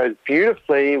 So it goes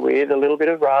beautifully with a little bit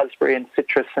of raspberry and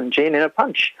citrus and gin in a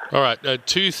punch. All right,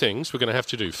 2 things we're going to have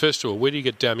to do. First of all, where do you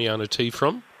get Damiana tea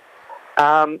from?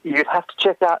 You'd have to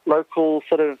check out local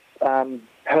sort of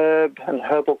herb and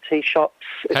herbal tea shops.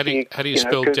 How do you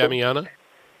spell Damiana?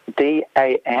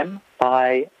 Damiana.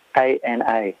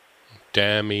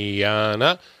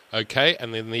 Damiana. Okay,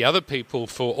 and then the other people,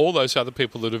 for all those other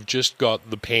people that have just got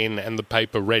the pen and the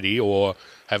paper ready or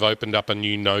have opened up a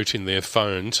new note in their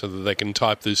phone so that they can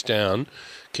type this down,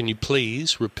 can you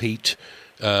please repeat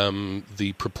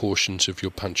the proportions of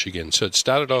your punch again? So it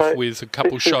started off with a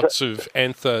couple shots of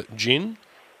Anther gin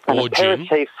or an gin.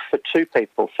 aperitif for 2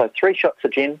 people. So 3 shots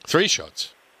of gin. 3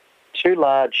 shots. 2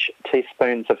 large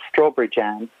teaspoons of strawberry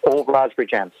jam, or raspberry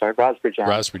jam. Raspberry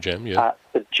jam, yeah.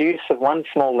 The juice of 1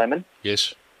 small lemon.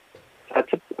 Yes. So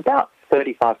it's about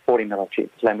 35, 40 ml juice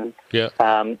lemon. Yeah.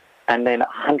 And then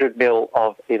 100 ml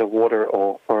of either water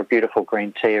or a beautiful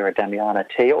green tea or a Damiana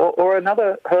tea or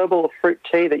another herbal or fruit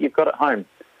tea that you've got at home.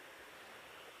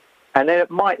 And then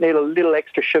it might need a little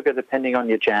extra sugar depending on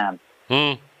your jam.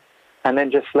 Mm. And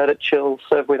then just let it chill,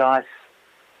 serve with ice.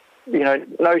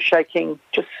 No shaking,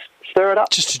 just stir it up.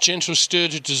 Just a gentle stir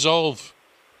to dissolve.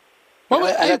 And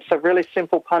it's a really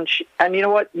simple punch. And you know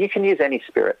what? You can use any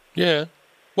spirit. Yeah.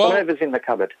 Well, whatever's in the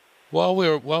cupboard. While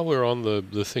we're on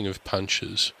the thing of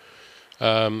punches,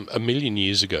 1,000,000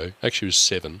 years ago, actually it was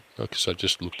 7, because I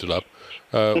just looked it up,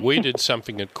 we did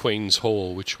something at Queen's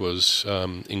Hall which was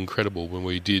incredible when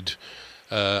we did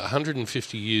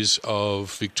 150 years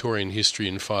of Victorian history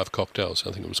in 5 cocktails,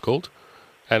 I think it was called.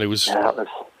 And it was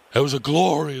a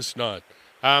glorious night.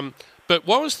 But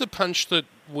what was the punch that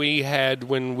we had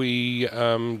when we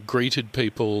greeted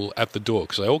people at the door?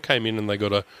 Because they all came in and they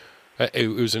got it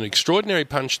was an extraordinary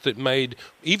punch that made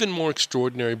even more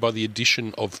extraordinary by the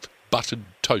addition of buttered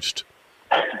toast.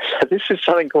 So this is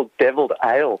something called Devilled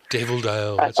Ale. Devilled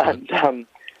Ale, that's right.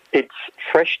 It's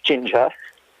fresh ginger,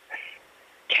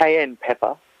 cayenne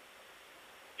pepper,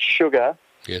 sugar,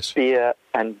 yes, beer,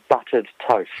 and buttered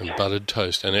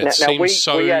toast. And it seems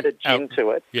we added gin to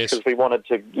it because we wanted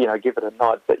to, give it a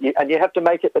nod. But you have to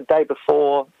make it the day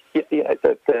before.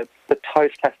 The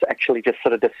toast has to actually just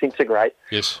sort of disintegrate.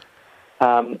 Yes.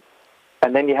 And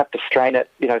then you have to strain it,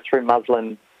 through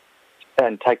muslin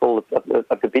and take all of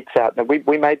the bits out. Now,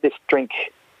 we made this drink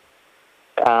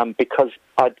because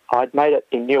I'd made it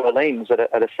in New Orleans at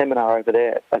a seminar over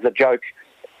there as a joke.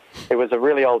 It was a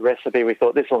really old recipe. We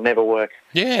thought, this will never work.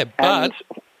 Yeah, but... it's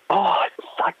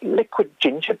like liquid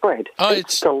gingerbread. Oh,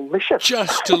 it's delicious.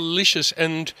 Just delicious.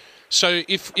 And so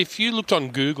if you looked on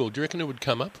Google, do you reckon it would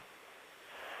come up?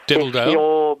 Devilled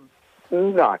Ale?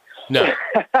 No. No.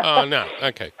 Oh, no.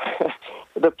 Okay.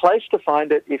 The place to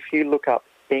find it, if you look up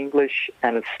English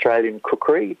and Australian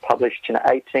cookery, published in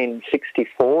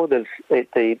 1864,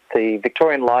 the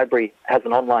Victorian Library has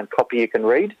an online copy you can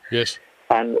read. Yes.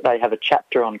 And they have a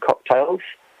chapter on cocktails,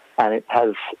 and it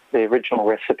has the original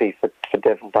recipe for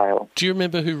Devilled Ale. Do you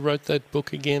remember who wrote that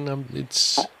book again?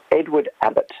 It's Edward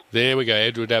Abbott. There we go,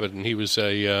 Edward Abbott, and he was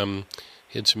he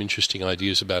had some interesting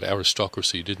ideas about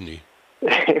aristocracy, didn't he?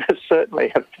 He was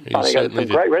certainly some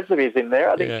great recipes in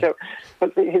there. I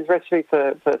think his recipe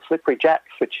for slippery jacks,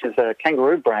 which is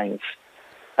kangaroo brains,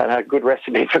 and a good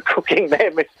recipe for cooking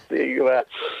them if you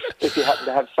happen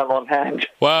to have some on hand.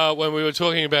 Well, when we were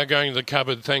talking about going to the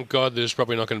cupboard, thank God there's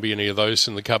probably not going to be any of those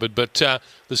in the cupboard, but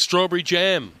the strawberry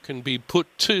jam can be put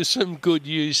to some good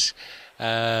use,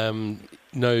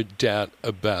 no doubt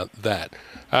about that.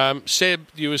 Seb,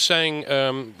 you were saying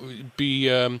it'd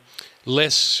be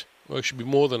less... Well, it should be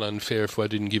more than unfair if I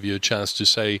didn't give you a chance to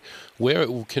say where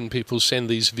can people send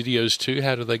these videos to?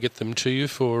 How do they get them to you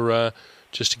for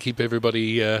just to keep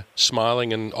everybody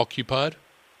smiling and occupied?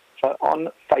 So on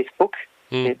Facebook,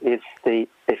 it is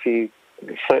if you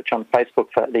search on Facebook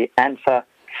for the Anther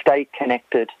Stay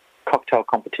Connected Cocktail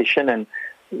Competition and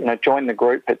join the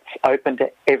group. It's open to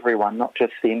everyone, not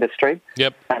just the industry.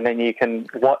 Yep. And then you can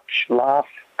watch, laugh,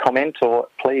 comment, or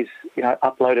please,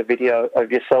 upload a video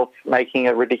of yourself making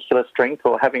a ridiculous drink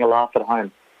or having a laugh at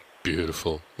home.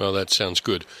 Beautiful. Well, that sounds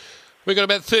good. We've got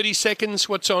about 30 seconds.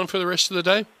 What's on for the rest of the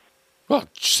day? Oh,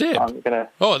 Seb. I'm going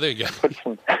to there you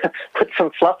go. put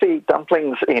some fluffy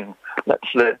dumplings in. That's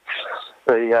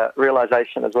the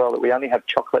realisation as well that we only have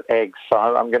chocolate eggs. So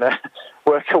I'm going to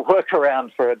work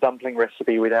around for a dumpling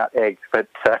recipe without eggs. But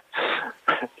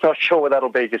not sure what that'll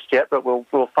be just yet, but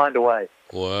we'll find a way.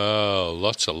 Wow,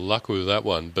 lots of luck with that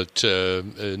one. But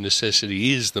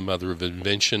necessity is the mother of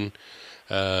invention.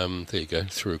 There you go,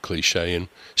 threw a cliche in.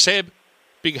 Seb,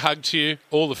 big hug to you,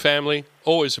 all the family.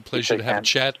 Always a pleasure to have a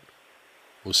chat.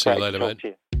 We'll see you later,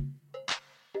 mate.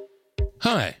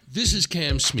 Hi, this is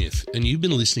Cam Smith, and you've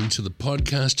been listening to the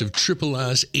podcast of Triple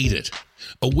R's Eat It,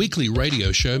 a weekly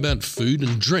radio show about food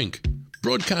and drink,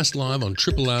 broadcast live on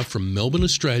Triple R from Melbourne,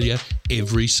 Australia,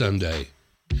 every Sunday.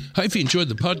 Hope you enjoyed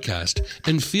the podcast,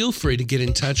 and feel free to get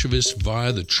in touch with us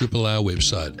via the Triple R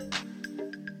website.